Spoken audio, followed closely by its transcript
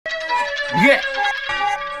Yeah.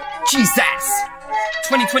 Jesus.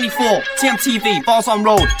 2024, Tmtv, bars on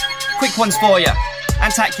road. Quick ones for you.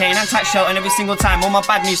 Anti-Kane, anti-Shelton every single time. All my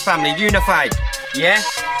bad news family, unified. Yeah?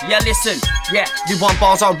 Yeah, listen. Yeah, we want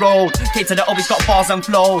bars on road. K to the always got bars and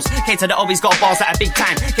flows. K to the always got bars that are big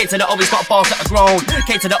time. K to the always got bars that are grown.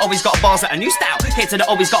 K to the always got bars that are new style. K to the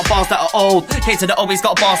always got bars that are old. K to the always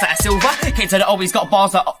got bars that are silver. K to the always got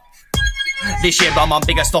bars that are... This year I'm on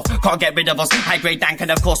bigger stuff, can't get rid of us. High grade dank and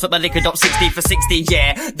of course up my liquored up 60 for 60,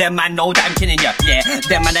 yeah. Them man know that I'm killing ya, yeah.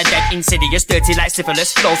 Them man are dead insidious, dirty like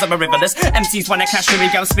syphilis. Flows are riverless, MCs wanna cash for me,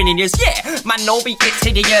 I'm spinning yours, yeah. Man know we it's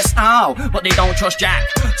hideous, ow. But they don't trust Jack,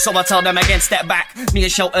 so I tell them again step back. Me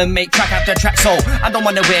and Shelton make track after track, so I don't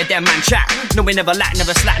wanna wear them man chat. No we never lack,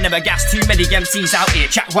 never slack, never gas. Too many MCs out here,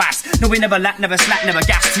 chat was. No we never lack, never slack, never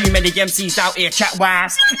gas. Too many MCs out here, chat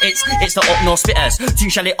was. It's the up north spitters, too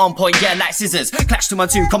shall it on point, yeah, like scissors. Clash 2 on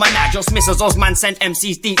 2, come on now, just misses us, man send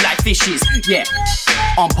MCs deep like fishes, yeah.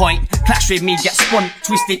 On point, clash with me, get spun,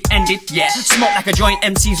 twisted, ended, yeah. Smoke like a joint,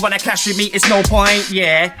 MCs wanna clash with me, it's no point,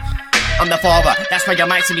 yeah. I'm the father, that's why you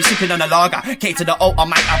might see me sipping on a lager. K to the O, I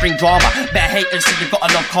might bring drama. Bear haters, so you've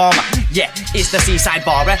gotta love karma. Yeah, it's the seaside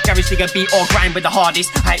bar, garage figure beat or grind with the hardest.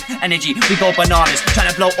 Hype, energy, we go bananas, trying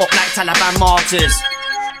to blow up like Taliban martyrs.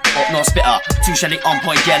 Up north spitter, too shelly on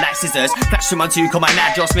point, yeah, like scissors. Clash 2 on 2, come on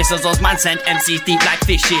now, just misses us, man send MCs deep like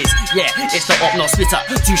fishes. Yeah, it's the up north spitter,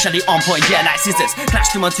 too shelly on point, yeah, like scissors.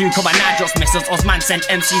 Clash 2 on 2, come on now, just misses us, man send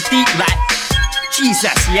MCs deep like...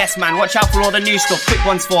 Jesus, yes man, watch out for all the new stuff, quick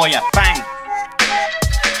ones for you, bang.